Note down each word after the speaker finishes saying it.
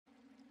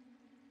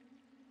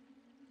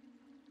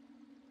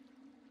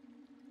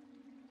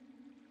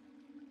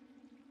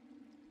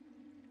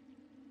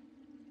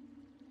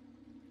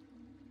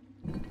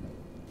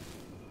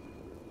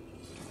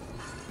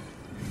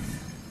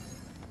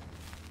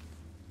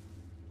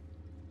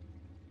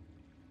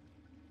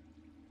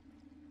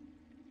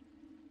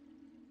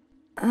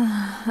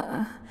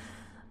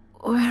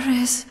Where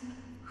is...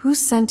 Who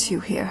sent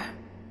you here?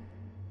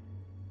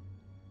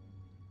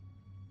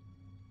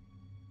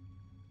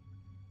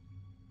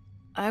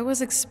 I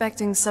was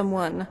expecting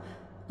someone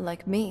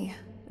like me,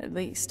 at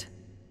least.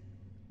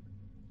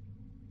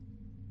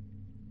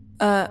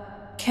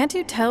 Can't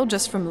you tell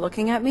just from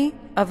looking at me?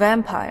 A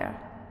vampire.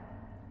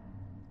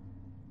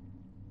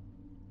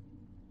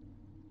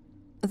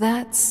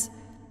 That's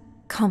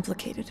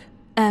complicated,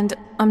 and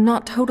I'm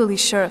not totally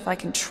sure if I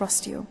can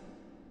trust you.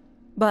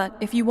 But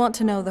if you want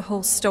to know the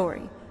whole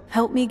story,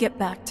 help me get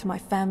back to my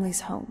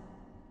family's home.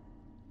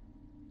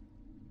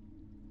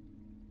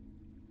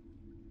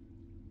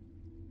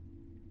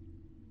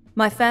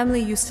 My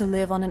family used to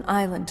live on an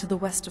island to the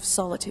west of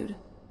Solitude.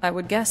 I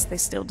would guess they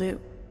still do.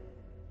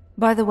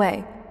 By the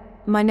way,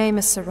 my name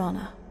is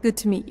Serana. Good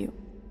to meet you.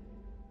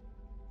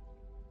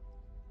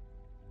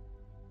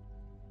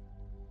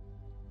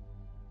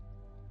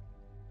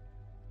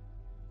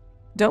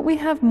 Don't we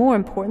have more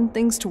important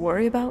things to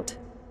worry about?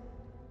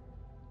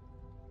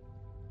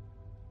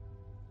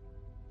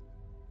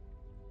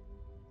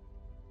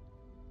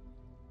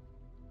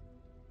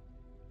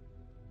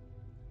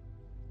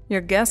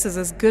 Your guess is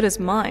as good as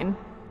mine.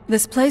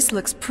 This place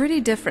looks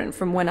pretty different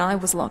from when I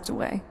was locked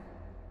away.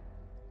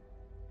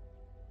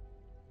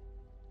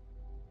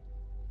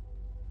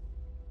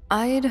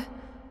 I'd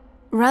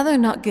rather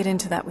not get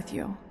into that with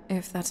you,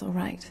 if that's all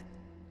right.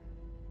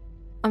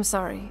 I'm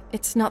sorry,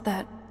 it's not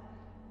that...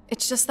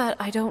 It's just that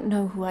I don't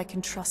know who I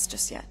can trust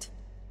just yet.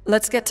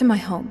 Let's get to my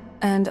home,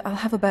 and I'll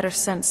have a better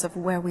sense of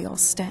where we all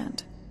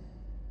stand.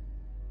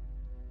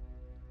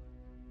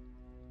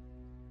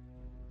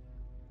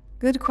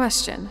 Good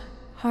question.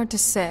 Hard to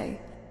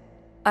say.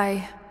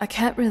 I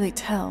can't really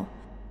tell.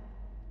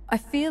 I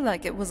feel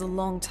like it was a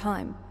long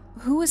time.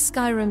 Who is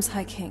Skyrim's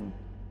High King?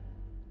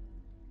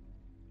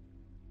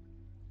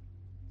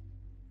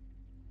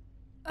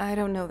 I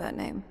don't know that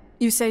name.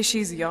 You say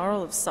she's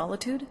Jarl of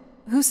Solitude?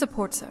 Who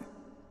supports her?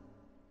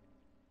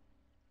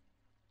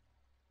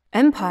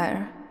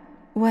 Empire?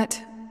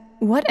 What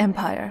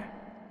empire?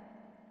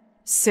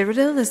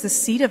 Cyrodiil is the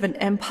seat of an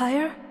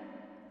empire?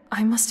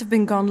 I must have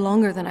been gone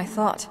longer than I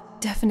thought.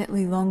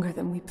 Definitely longer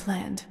than we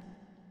planned.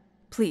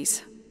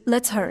 Please,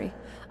 let's hurry.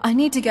 I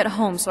need to get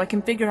home so I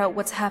can figure out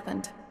what's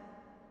happened.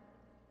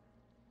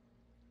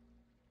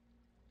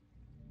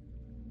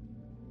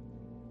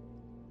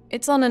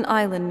 It's on an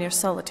island near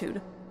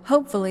Solitude.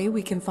 Hopefully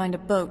we can find a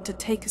boat to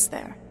take us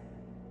there.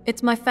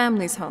 It's my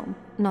family's home.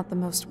 Not the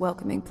most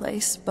welcoming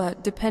place,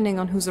 but depending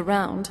on who's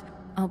around,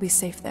 I'll be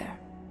safe there.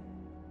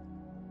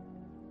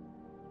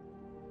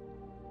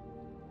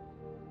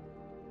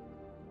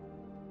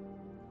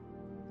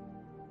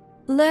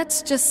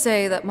 Let's just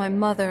say that my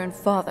mother and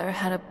father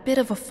had a bit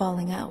of a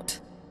falling out.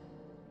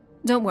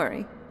 Don't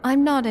worry,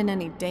 I'm not in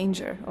any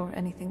danger or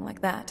anything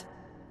like that.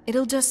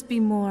 It'll just be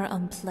more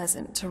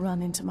unpleasant to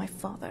run into my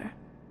father.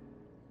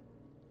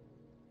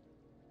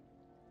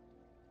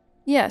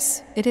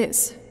 Yes, it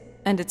is.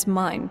 And it's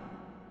mine.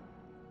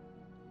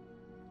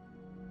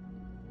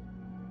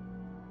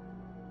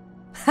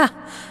 Ha!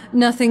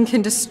 Nothing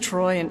can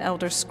destroy an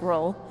Elder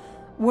Scroll.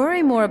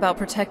 Worry more about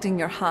protecting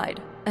your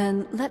hide,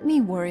 and let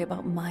me worry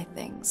about my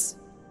things.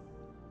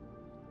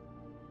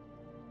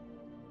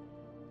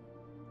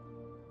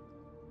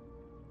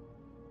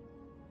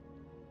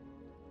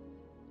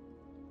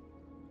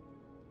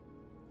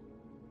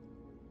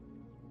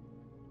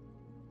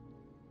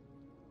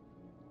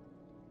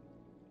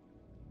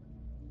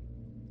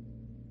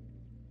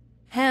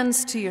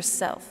 Hands to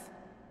yourself.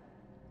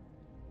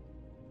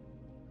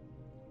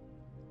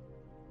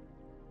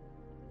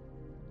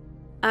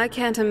 I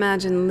can't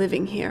imagine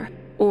living here,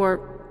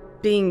 or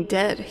being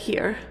dead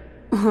here,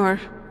 or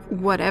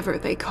whatever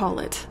they call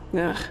it.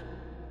 Ugh.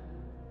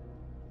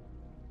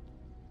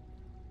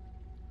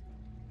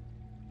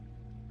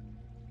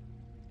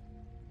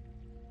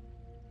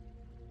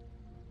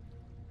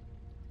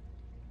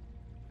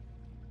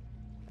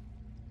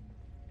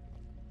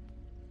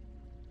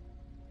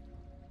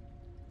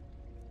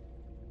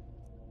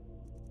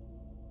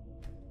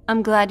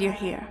 I'm glad you're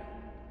here.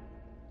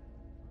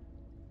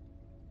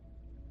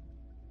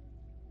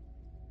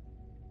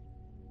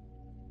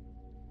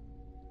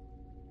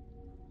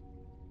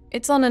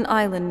 It's on an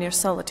island near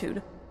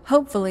Solitude.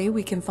 Hopefully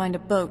we can find a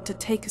boat to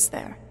take us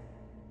there.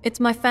 It's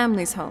my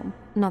family's home.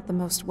 Not the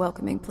most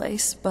welcoming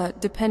place,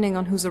 but depending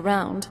on who's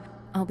around,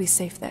 I'll be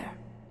safe there.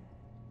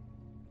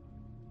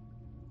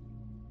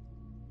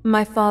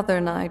 My father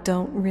and I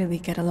don't really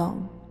get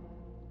along.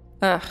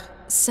 Ugh,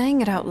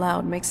 saying it out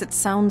loud makes it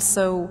sound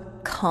so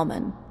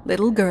common.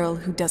 Little girl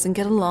who doesn't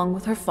get along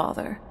with her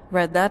father.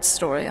 Read that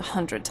story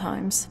 100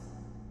 times.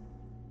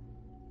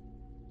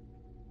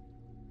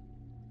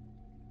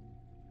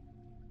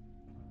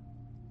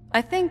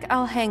 I think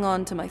I'll hang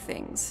on to my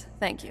things,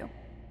 thank you.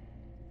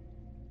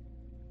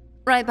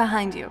 Right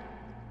behind you.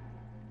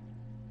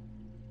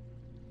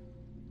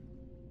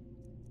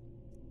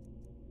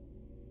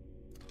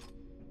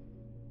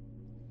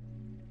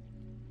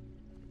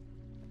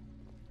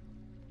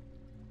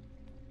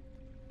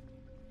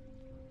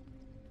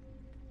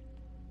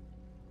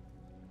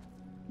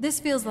 This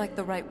feels like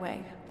the right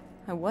way.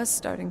 I was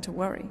starting to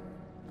worry.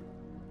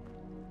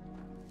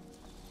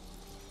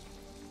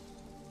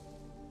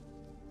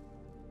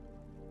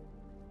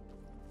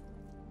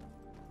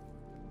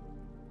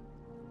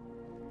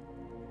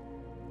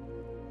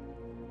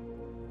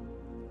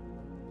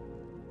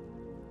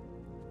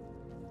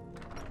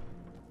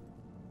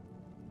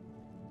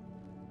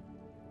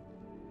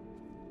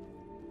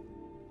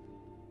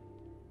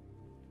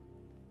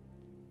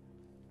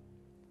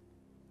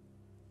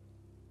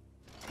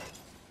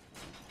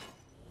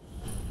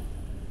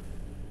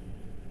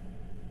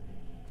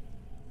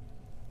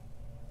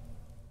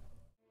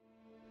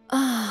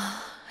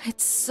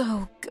 It's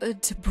so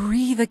good to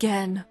breathe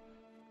again.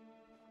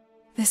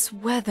 This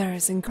weather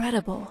is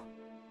incredible.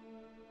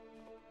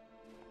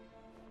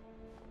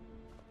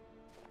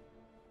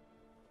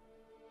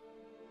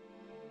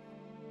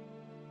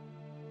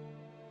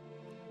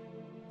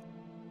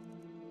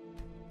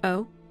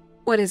 Oh?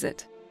 What is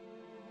it?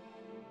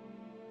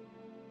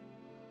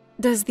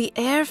 Does the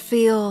air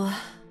feel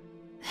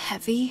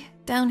heavy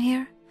down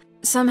here?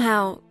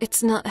 Somehow,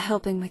 it's not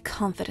helping my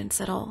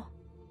confidence at all.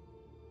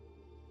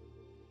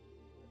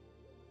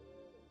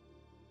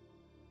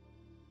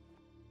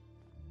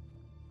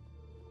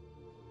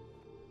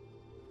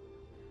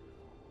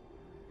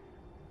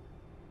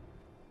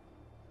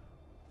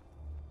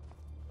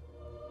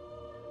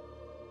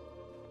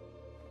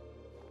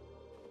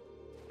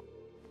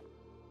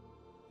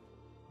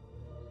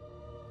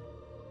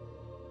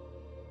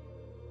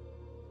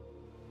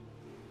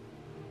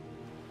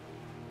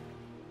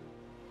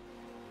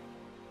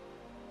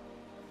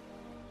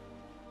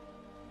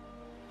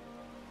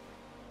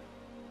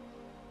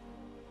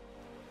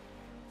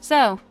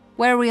 So,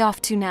 where are we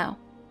off to now?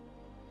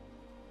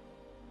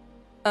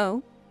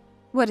 Oh?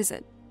 What is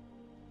it?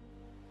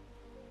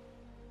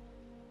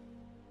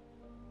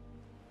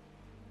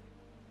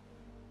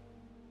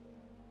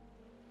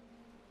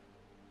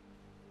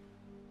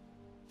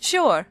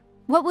 Sure.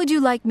 What would you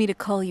like me to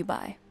call you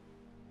by?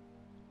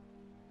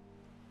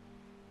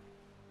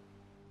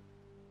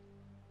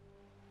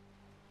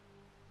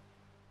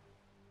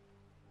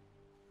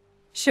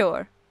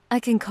 Sure. I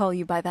can call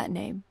you by that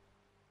name.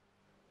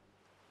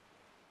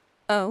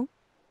 Oh?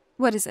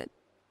 What is it?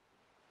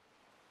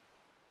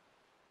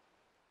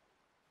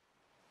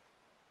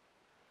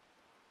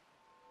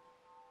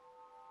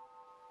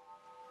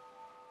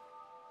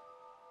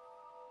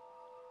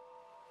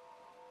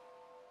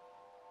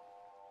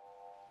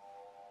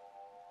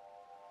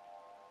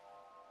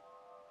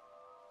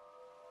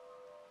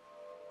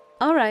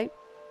 All right.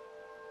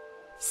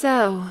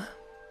 So,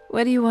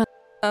 what do you want?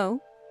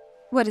 Oh?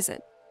 What is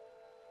it?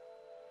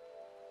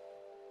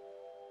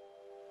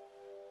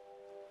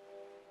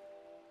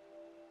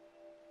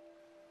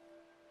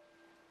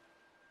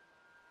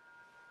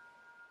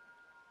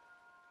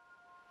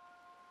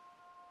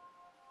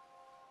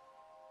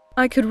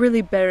 I could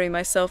really bury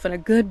myself in a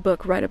good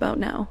book right about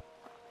now.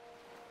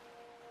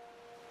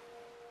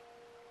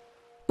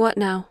 What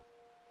now?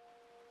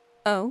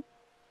 Oh?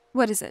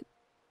 What is it?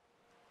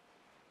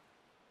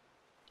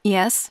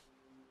 Yes?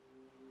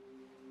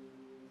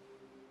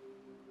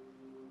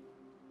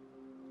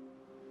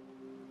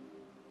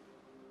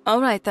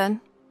 All right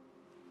then.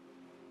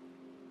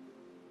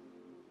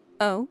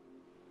 Oh?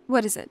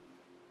 What is it?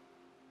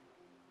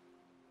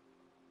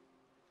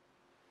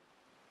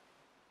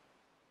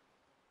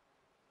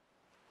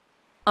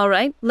 All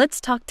right,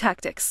 let's talk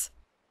tactics.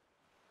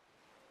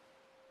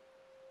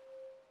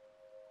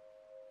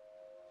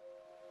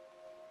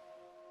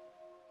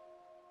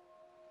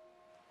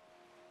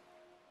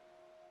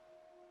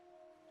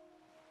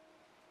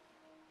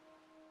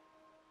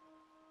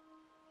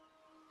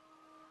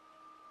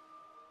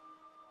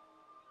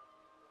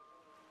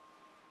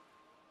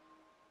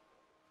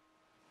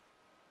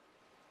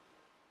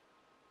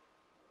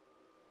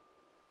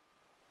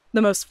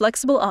 The most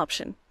flexible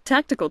option.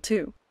 Tactical,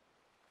 too.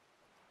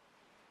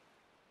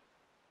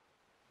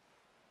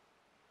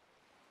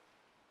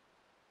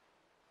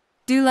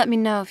 Do let me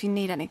know if you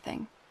need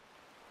anything.